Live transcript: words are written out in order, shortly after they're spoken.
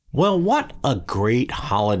Well, what a great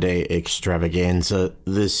holiday extravaganza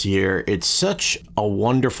this year. It's such a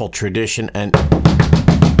wonderful tradition and...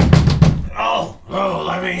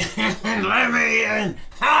 let me in.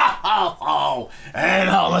 And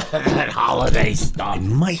all of that holiday stuff. And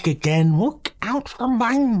Mike again, look out for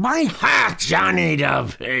my Mike. Ha, Johnny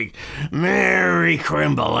the Pig, Mary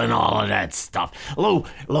Crimble and all of that stuff. Lou,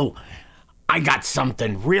 I got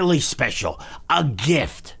something really special. A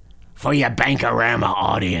gift for your Bankarama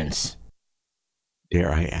audience.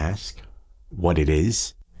 Dare I ask what it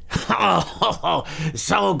is? Oh,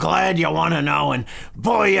 so glad you want to know, and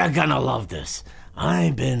boy, you're gonna love this.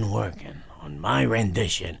 I've been working on my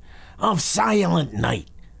rendition of Silent Night,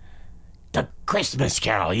 the Christmas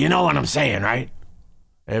Carol. You know what I'm saying, right?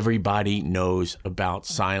 Everybody knows about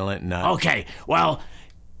Silent Night. Okay, well,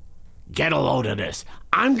 get a load of this.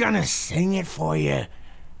 I'm gonna sing it for you.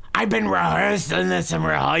 I've been rehearsing this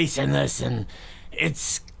and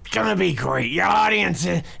it's gonna be great. Your audience,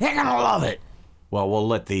 they're gonna love it. Well, we'll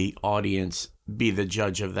let the audience be the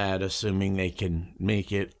judge of that, assuming they can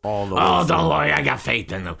make it all the way Oh, through. don't worry, I got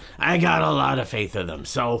faith in them. I got a lot of faith in them.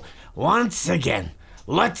 So, once again,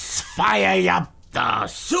 let's fire up the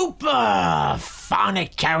super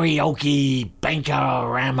phonic karaoke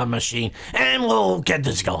Bankarama machine, and we'll get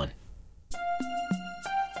this going.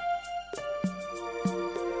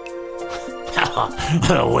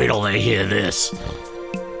 Wait till they hear this.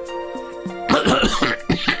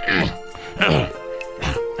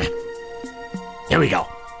 Here we go.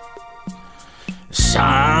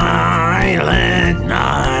 Silent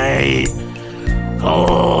night,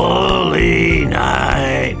 holy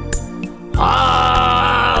night,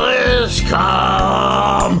 all is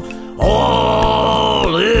calm,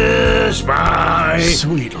 all is bright.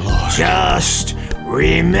 Sweet Lord. Just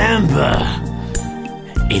remember,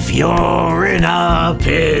 if you're in a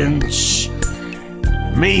pinch,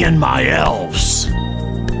 me and my elves,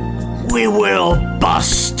 we will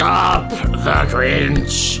bust up the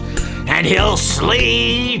Grinch, and he'll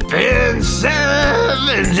sleep in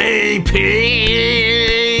 70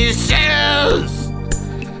 pieces.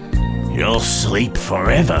 He'll sleep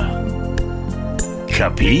forever.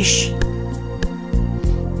 Capiche?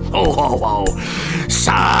 Oh,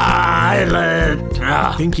 silent.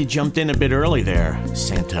 I think you jumped in a bit early there,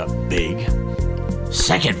 Santa Big.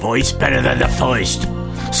 Second voice better than the first.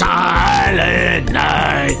 Silent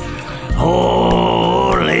night,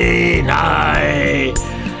 holy night,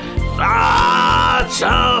 lots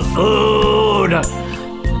of food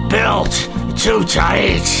built too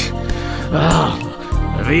tight.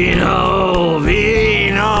 Vino,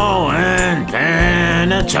 and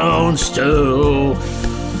panettone stew.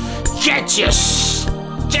 Get your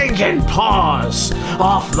stinking paws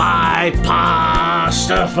off my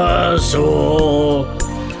pasta fazool.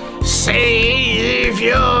 Save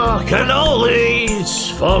your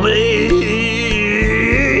cannolis for me.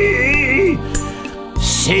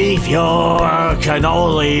 Save your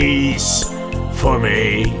cannolis for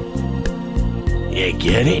me. You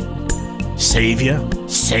get it? Savior?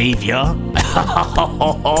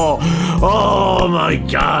 Oh my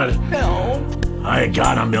God. Help. I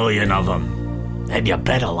got 1 million of them. And you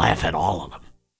better laugh at all of them.